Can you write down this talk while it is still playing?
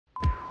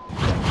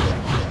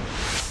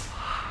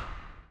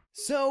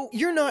So,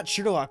 you're not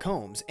Sherlock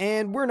Holmes,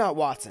 and we're not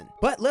Watson,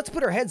 but let's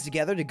put our heads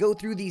together to go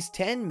through these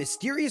 10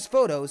 mysterious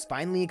photos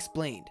finally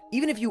explained.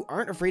 Even if you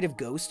aren't afraid of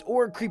ghosts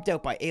or creeped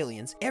out by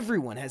aliens,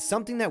 everyone has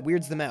something that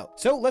weirds them out.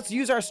 So let's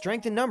use our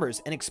strength in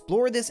numbers and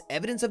explore this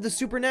evidence of the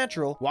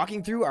supernatural,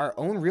 walking through our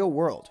own real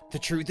world. The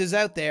truth is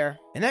out there.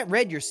 And that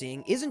red you're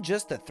seeing isn't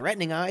just the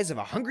threatening eyes of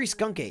a hungry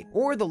skunk ape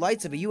or the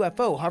lights of a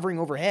UFO hovering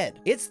overhead.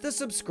 It's the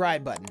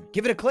subscribe button.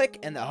 Give it a click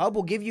and the hub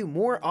will give you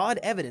more odd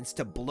evidence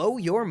to blow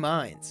your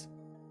minds.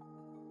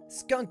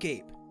 Skunk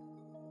ape.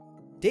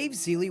 Dave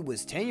Seeley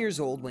was 10 years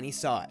old when he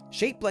saw it.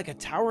 Shaped like a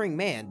towering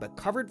man but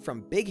covered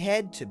from big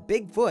head to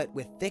big foot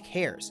with thick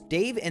hairs,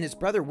 Dave and his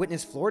brother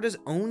witnessed Florida's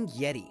own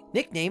Yeti.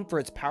 Nicknamed for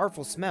its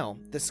powerful smell,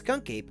 the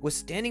skunk ape was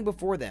standing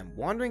before them,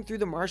 wandering through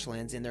the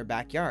marshlands in their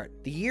backyard.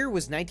 The year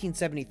was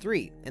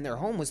 1973, and their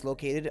home was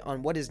located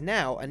on what is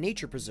now a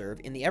nature preserve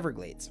in the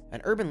Everglades,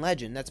 an urban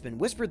legend that's been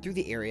whispered through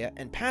the area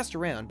and passed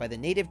around by the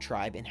native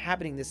tribe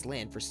inhabiting this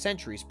land for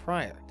centuries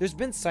prior. There's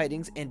been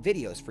sightings and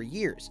videos for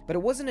years, but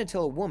it wasn't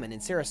until a woman in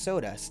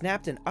Sarasota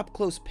snapped an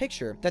up-close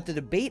picture that the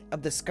debate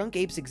of the skunk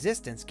ape's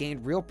existence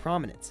gained real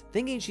prominence.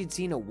 Thinking she'd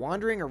seen a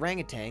wandering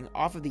orangutan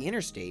off of the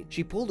interstate,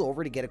 she pulled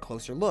over to get a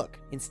closer look.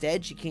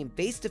 Instead, she came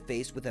face to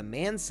face with a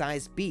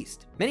man-sized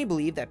beast. Many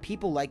believe that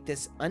people like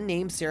this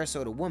unnamed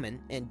Sarasota woman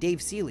and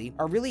Dave Seeley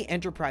are really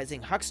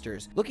enterprising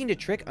hucksters looking to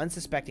trick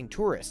unsuspecting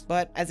tourists,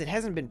 but as it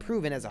hasn't been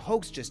proven as a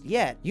hoax just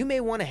yet, you may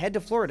want to head to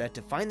Florida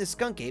to find the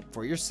skunk ape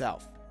for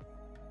yourself.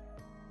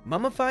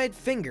 Mummified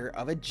finger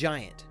of a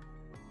giant.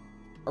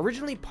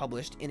 Originally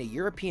published in a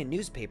European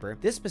newspaper,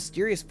 this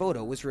mysterious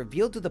photo was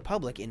revealed to the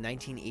public in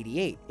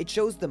 1988. It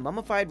shows the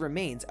mummified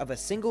remains of a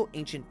single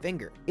ancient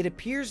finger. It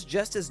appears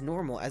just as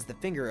normal as the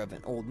finger of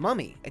an old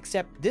mummy,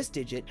 except this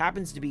digit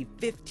happens to be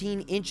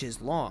 15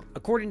 inches long.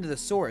 According to the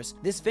source,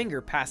 this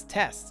finger passed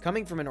tests,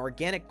 coming from an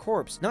organic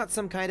corpse, not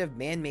some kind of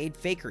man-made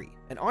fakery.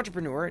 An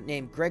entrepreneur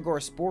named Gregor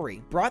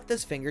Spori brought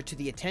this finger to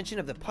the attention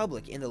of the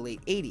public in the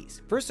late 80s.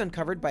 First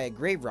uncovered by a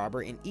grave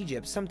robber in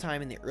Egypt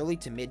sometime in the early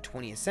to mid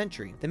 20th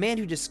century, the man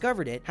who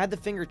discovered it had the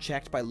finger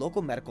checked by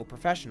local medical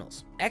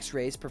professionals.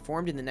 X-rays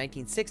performed in the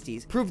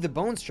 1960s proved the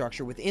bone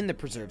structure within the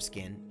preserved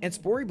skin, and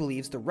Spori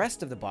believes the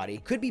rest of the body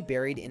could be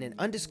buried in an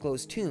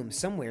undisclosed tomb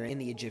somewhere in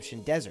the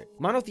Egyptian desert.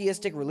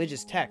 Monotheistic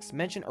religious texts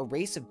mention a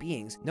race of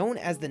beings known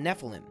as the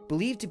Nephilim,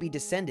 believed to be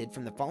descended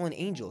from the fallen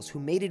angels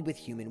who mated with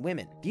human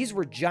women. These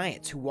were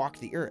giants who walked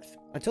the earth.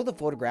 Until the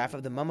photograph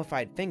of the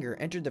mummified finger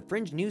entered the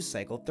fringe news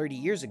cycle 30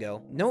 years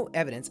ago, no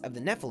evidence of the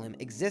Nephilim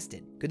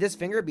existed. Could this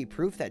finger be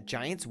proof that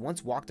giants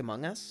once walked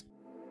among us?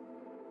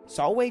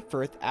 Solway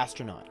Firth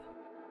astronaut.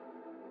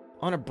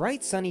 On a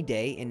bright sunny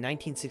day in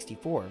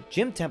 1964,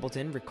 Jim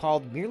Templeton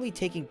recalled merely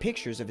taking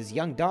pictures of his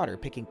young daughter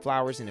picking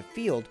flowers in a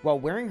field while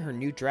wearing her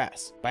new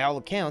dress. By all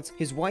accounts,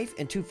 his wife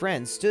and two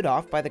friends stood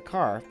off by the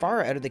car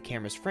far out of the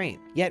camera's frame.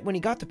 Yet when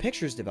he got the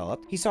pictures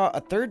developed, he saw a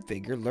third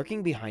figure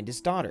lurking behind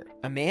his daughter,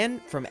 a man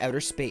from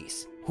outer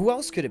space. Who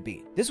else could it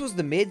be? This was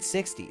the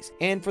mid-60s,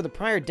 and for the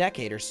prior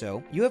decade or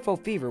so, UFO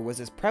fever was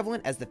as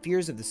prevalent as the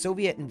fears of the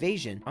Soviet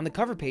invasion on the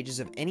cover pages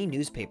of any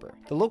newspaper.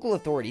 The local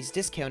authorities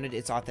discounted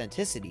its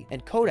authenticity,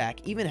 and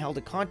Kodak even held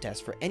a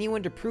contest for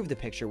anyone to prove the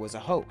picture was a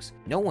hoax.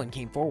 No one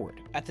came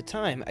forward. At the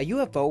time, a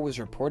UFO was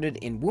reported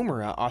in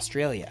Woomera,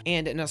 Australia,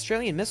 and an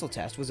Australian missile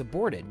test was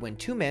aborted when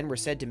two men were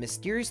said to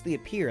mysteriously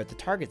appear at the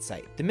target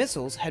site. The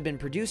missiles had been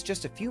produced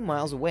just a few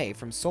miles away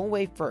from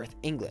Solway Firth,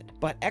 England,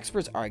 but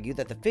experts argue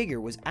that the figure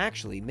was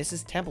actually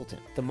Mrs. Templeton.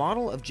 The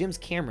model of Jim's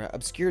camera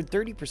obscured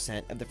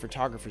 30% of the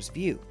photographer's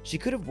view. She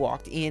could have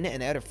walked in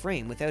and out of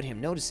frame without him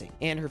noticing,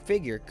 and her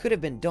figure could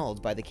have been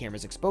dulled by the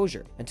camera's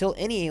exposure. Until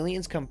any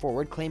aliens come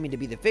forward claiming to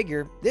be the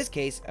figure, this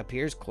case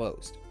appears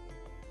closed.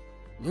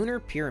 Lunar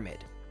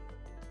Pyramid.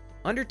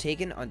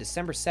 Undertaken on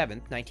December 7,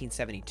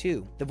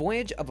 1972, the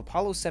voyage of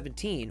Apollo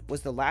 17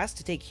 was the last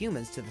to take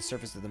humans to the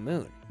surface of the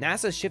moon.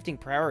 NASA's shifting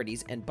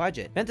priorities and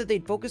budget meant that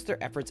they'd focus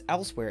their efforts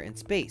elsewhere in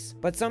space,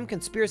 but some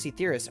conspiracy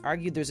theorists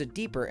argued there's a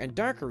deeper and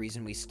darker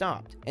reason we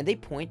stopped, and they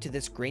point to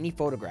this grainy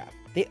photograph.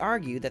 They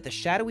argue that the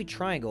shadowy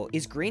triangle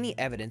is grainy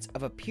evidence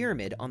of a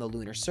pyramid on the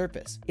lunar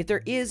surface. If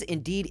there is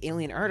indeed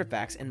alien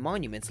artifacts and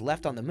monuments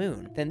left on the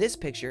moon, then this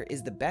picture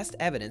is the best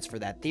evidence for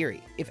that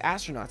theory. If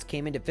astronauts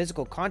came into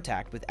physical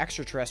contact with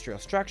extraterrestrial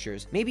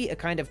structures, maybe a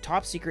kind of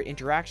top-secret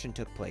interaction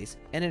took place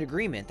and an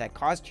agreement that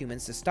caused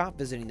humans to stop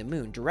visiting the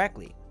moon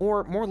directly.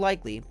 Or, more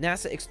likely,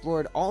 NASA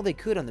explored all they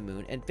could on the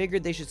moon and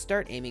figured they should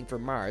start aiming for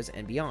Mars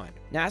and beyond.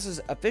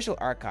 NASA's official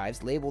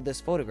archives labeled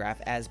this photograph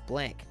as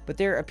blank, but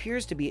there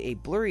appears to be a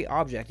blurry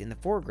object in the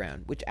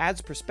foreground which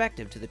adds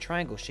perspective to the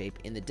triangle shape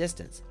in the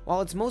distance.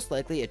 While it's most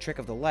likely a trick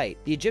of the light,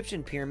 the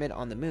Egyptian pyramid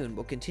on the moon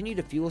will continue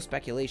to fuel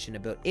speculation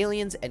about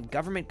aliens and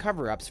government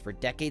cover-ups for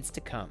decades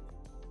to come.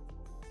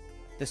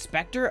 The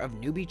Spectre of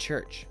Newby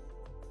Church.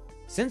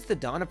 Since the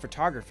dawn of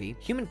photography,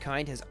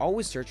 humankind has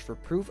always searched for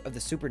proof of the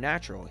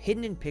supernatural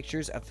hidden in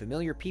pictures of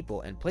familiar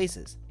people and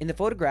places. In the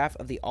photograph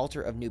of the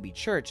altar of Newby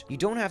Church, you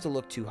don't have to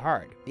look too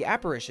hard. The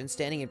apparition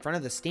standing in front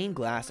of the stained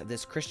glass of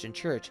this Christian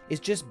church is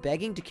just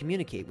begging to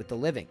communicate with the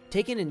living.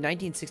 Taken in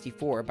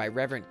 1964 by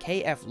Reverend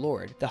K.F.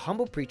 Lord, the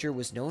humble preacher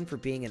was known for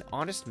being an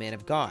honest man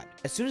of God.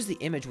 As soon as the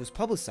image was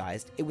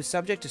publicized, it was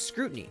subject to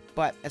scrutiny,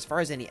 but as far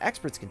as any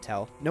experts can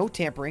tell, no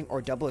tampering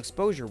or double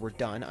exposure were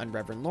done on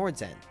Reverend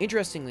Lord's end.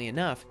 Interestingly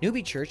enough,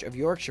 Newby Church of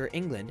Yorkshire,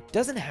 England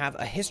doesn't have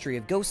a history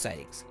of ghost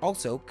sightings.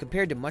 Also,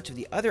 compared to much of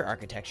the other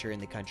architecture in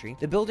the country,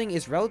 the building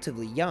is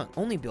relatively young,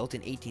 only built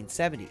in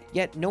 1870.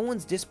 Yet no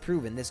one's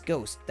disproven this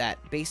ghost that,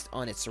 based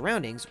on its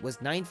surroundings,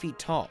 was 9 feet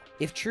tall.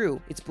 If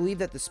true, it's believed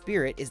that the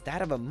spirit is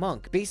that of a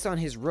monk based on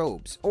his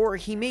robes, or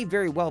he may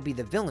very well be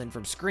the villain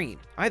from Scream.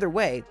 Either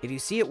way, if you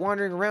see it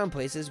wandering around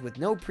places with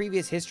no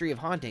previous history of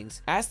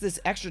hauntings, ask this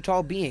extra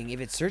tall being if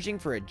it's searching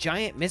for a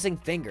giant missing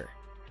finger.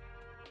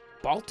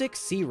 Baltic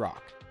Sea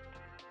Rock.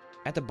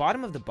 At the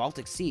bottom of the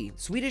Baltic Sea,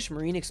 Swedish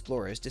marine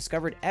explorers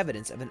discovered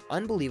evidence of an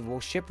unbelievable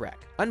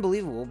shipwreck.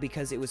 Unbelievable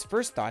because it was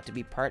first thought to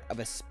be part of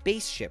a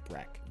space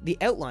shipwreck. The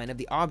outline of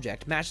the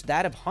object matched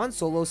that of Han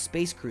Solo's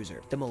space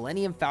cruiser, the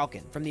Millennium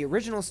Falcon, from the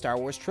original Star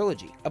Wars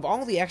trilogy. Of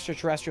all the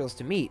extraterrestrials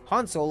to meet,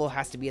 Han Solo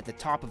has to be at the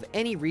top of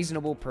any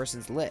reasonable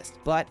person's list.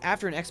 But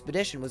after an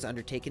expedition was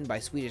undertaken by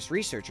Swedish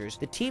researchers,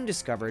 the team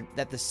discovered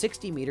that the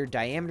 60-meter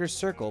diameter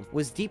circle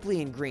was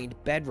deeply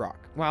ingrained bedrock.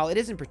 While it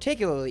isn't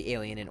particularly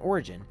alien in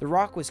origin, the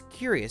rock was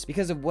curious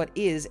because of what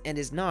is and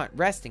is not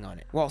resting on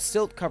it. While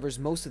silt covers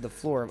most of the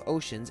floor of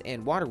oceans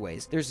and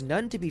waterways, there's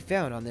none to be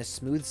found on this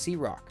smooth sea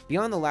rock.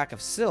 Beyond the lack of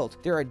silt,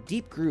 there are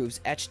deep grooves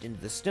etched into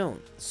the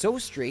stone, so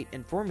straight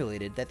and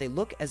formulated that they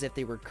look as if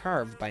they were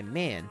carved by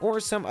man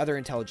or some other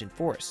intelligent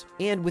force.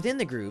 And within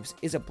the grooves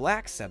is a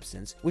black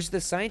substance which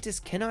the scientists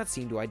cannot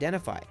seem to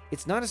identify.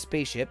 It's not a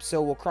spaceship,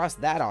 so we'll cross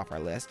that off our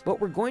list,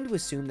 but we're going to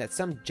assume that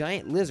some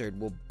giant lizard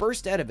will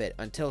burst out of it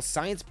until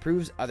science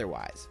proves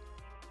otherwise.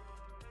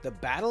 The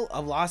Battle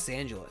of Los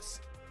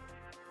Angeles.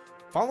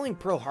 Following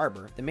Pearl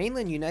Harbor, the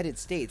mainland United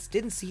States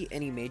didn't see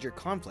any major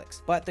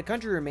conflicts, but the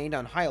country remained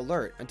on high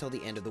alert until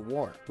the end of the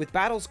war. With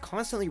battles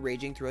constantly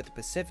raging throughout the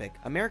Pacific,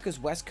 America's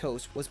west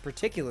coast was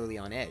particularly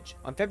on edge.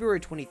 On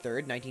February 23,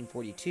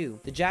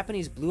 1942, the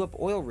Japanese blew up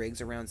oil rigs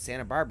around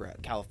Santa Barbara,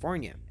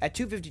 California. At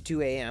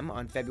 2:52 a.m.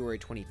 on February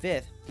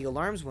 25th, the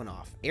alarms went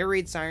off. Air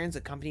raid sirens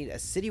accompanied a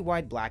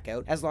citywide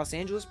blackout as Los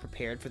Angeles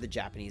prepared for the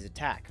Japanese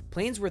attack.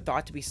 Planes were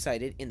thought to be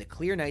sighted in the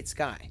clear night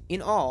sky.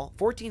 In all,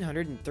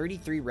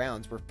 1,433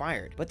 rounds were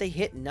fired, but they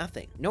hit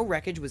nothing. No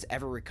wreckage was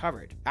ever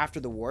recovered. After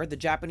the war, the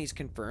Japanese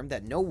confirmed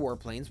that no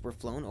warplanes were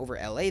flown over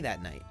LA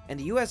that night, and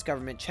the US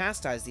government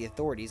chastised the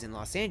authorities in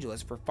Los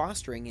Angeles for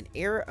fostering an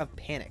era of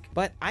panic.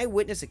 But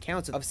eyewitness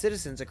accounts of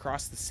citizens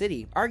across the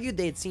city argued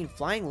they had seen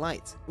flying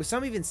lights, with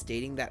some even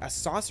stating that a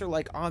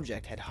saucer-like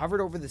object had hovered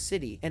over the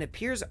city and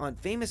appears on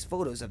famous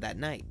photos of that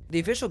night. The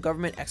official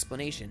government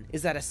explanation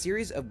is that a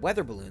series of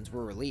weather balloons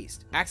were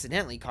released,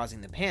 accidentally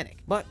causing the panic.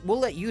 But we'll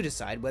let you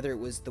decide whether it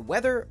was the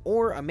weather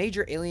or a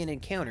major alien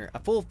encounter a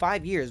full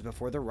 5 years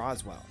before the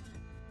Roswell.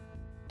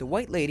 The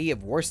White Lady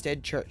of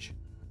Worstead Church.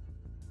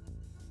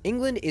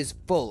 England is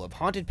full of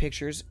haunted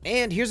pictures,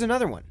 and here's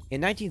another one.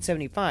 In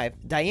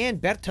 1975, Diane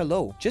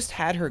Berthelot just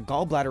had her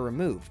gallbladder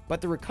removed,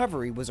 but the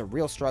recovery was a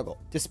real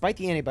struggle. Despite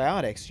the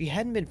antibiotics, she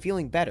hadn't been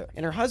feeling better,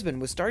 and her husband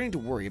was starting to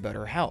worry about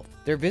her health.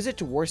 Their visit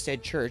to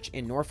Worstead Church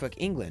in Norfolk,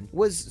 England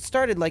was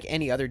started like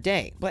any other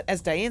day, but as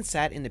Diane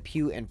sat in the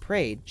pew and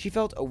prayed, she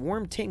felt a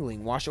warm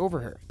tingling wash over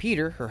her.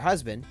 Peter, her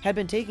husband, had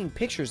been taking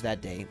pictures that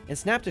day and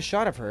snapped a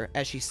shot of her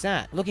as she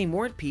sat, looking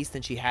more at peace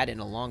than she had in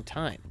a long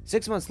time.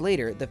 6 months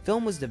later, the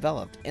film was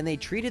developed, and they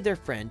treated their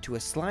friend to a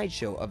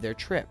slideshow of their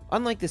trip.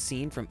 Unlike the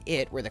scene from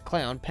It where the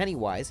clown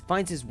Pennywise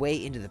finds his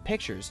way into the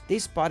pictures, they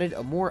spotted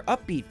a more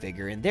upbeat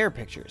figure in their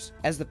pictures.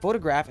 As the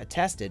photograph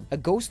attested, a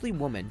ghostly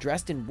woman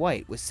dressed in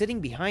white was sitting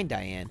behind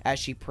Diane as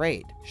she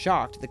prayed.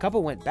 Shocked, the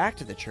couple went back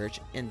to the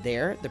church, and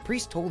there, the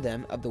priest told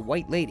them of the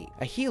White Lady,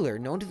 a healer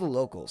known to the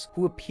locals,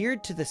 who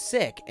appeared to the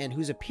sick and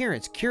whose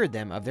appearance cured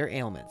them of their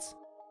ailments.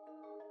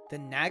 The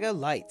Naga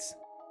Lights.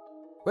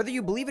 Whether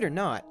you believe it or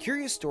not,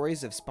 curious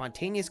stories of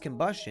spontaneous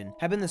combustion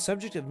have been the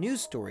subject of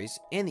news stories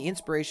and the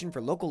inspiration for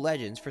local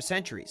legends for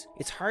centuries.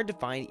 It's hard to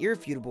find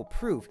irrefutable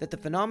proof that the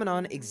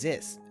phenomenon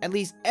exists, at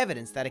least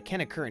evidence that it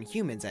can occur in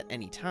humans at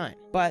any time.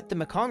 But the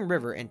Mekong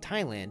River in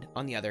Thailand,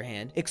 on the other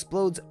hand,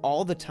 explodes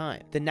all the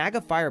time. The Naga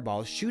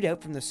fireballs shoot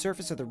out from the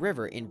surface of the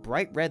river in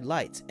bright red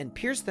lights and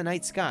pierce the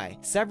night sky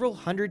several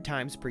hundred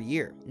times per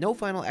year. No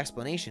final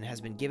explanation has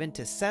been given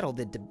to settle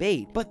the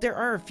debate, but there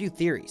are a few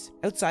theories.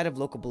 Outside of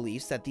local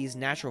beliefs that these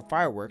natural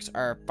fireworks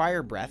are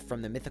fire breath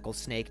from the mythical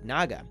snake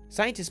Naga,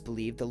 scientists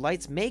believe the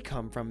lights may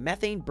come from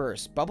methane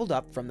bursts bubbled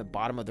up from the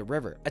bottom of the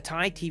river. A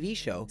Thai TV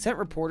show sent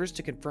reporters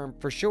to confirm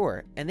for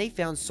sure, and they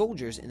found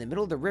soldiers in the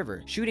middle of the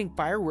river shooting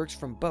fireworks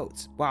from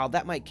boats. While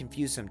that might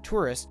confuse some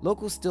tourists,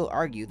 locals still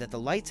argue that the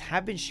lights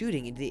have been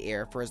shooting into the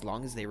air for as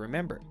long as they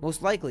remember.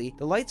 Most likely,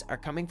 the lights are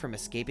coming from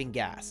escaping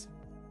gas.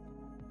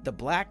 The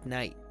Black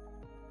Knight.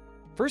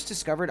 First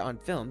discovered on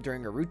film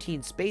during a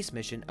routine space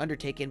mission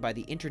undertaken by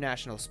the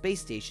International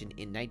Space Station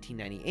in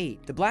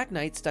 1998, the Black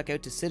Knight stuck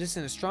out to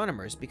citizen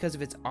astronomers because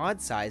of its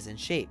odd size and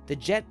shape. The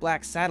jet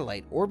black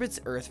satellite orbits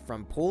Earth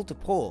from pole to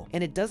pole,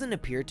 and it doesn't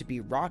appear to be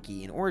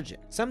rocky in origin.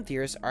 Some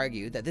theorists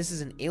argue that this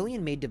is an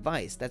alien-made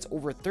device that's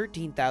over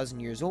 13,000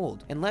 years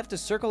old and left to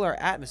circle our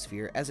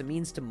atmosphere as a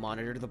means to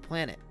monitor the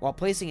planet. While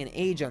placing an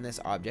age on this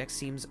object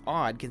seems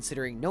odd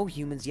considering no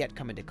humans yet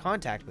come into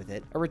contact with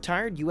it, a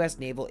retired US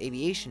Naval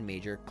Aviation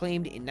major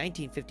claimed in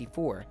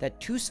 1954 that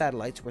 2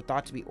 satellites were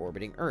thought to be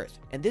orbiting Earth,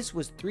 and this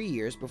was 3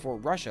 years before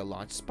Russia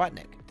launched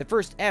Sputnik, the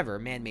first ever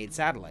man-made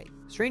satellite.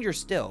 Stranger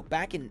still,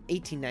 back in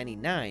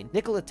 1899,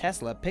 Nikola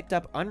Tesla picked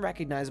up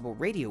unrecognizable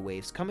radio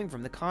waves coming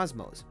from the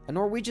cosmos. A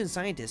Norwegian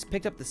scientist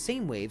picked up the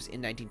same waves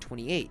in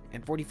 1928,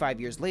 and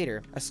 45 years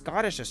later, a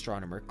Scottish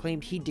astronomer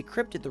claimed he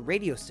decrypted the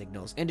radio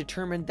signals and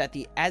determined that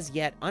the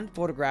as-yet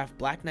unphotographed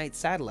Black Knight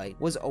satellite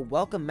was a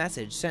welcome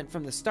message sent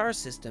from the star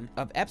system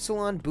of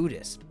Epsilon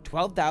Boötis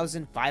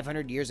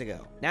 12,500 years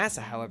ago.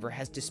 NASA, however,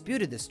 has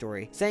disputed this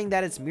story, saying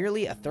that it's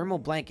merely a thermal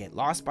blanket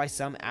lost by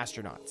some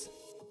astronauts.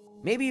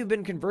 Maybe you've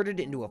been converted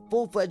into a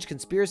full-fledged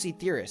conspiracy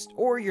theorist,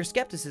 or your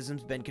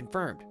skepticism's been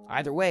confirmed.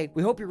 Either way,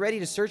 we hope you're ready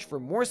to search for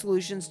more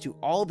solutions to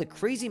all the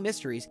crazy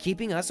mysteries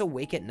keeping us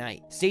awake at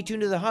night. Stay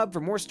tuned to The Hub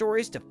for more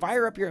stories to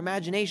fire up your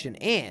imagination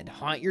and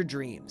haunt your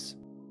dreams.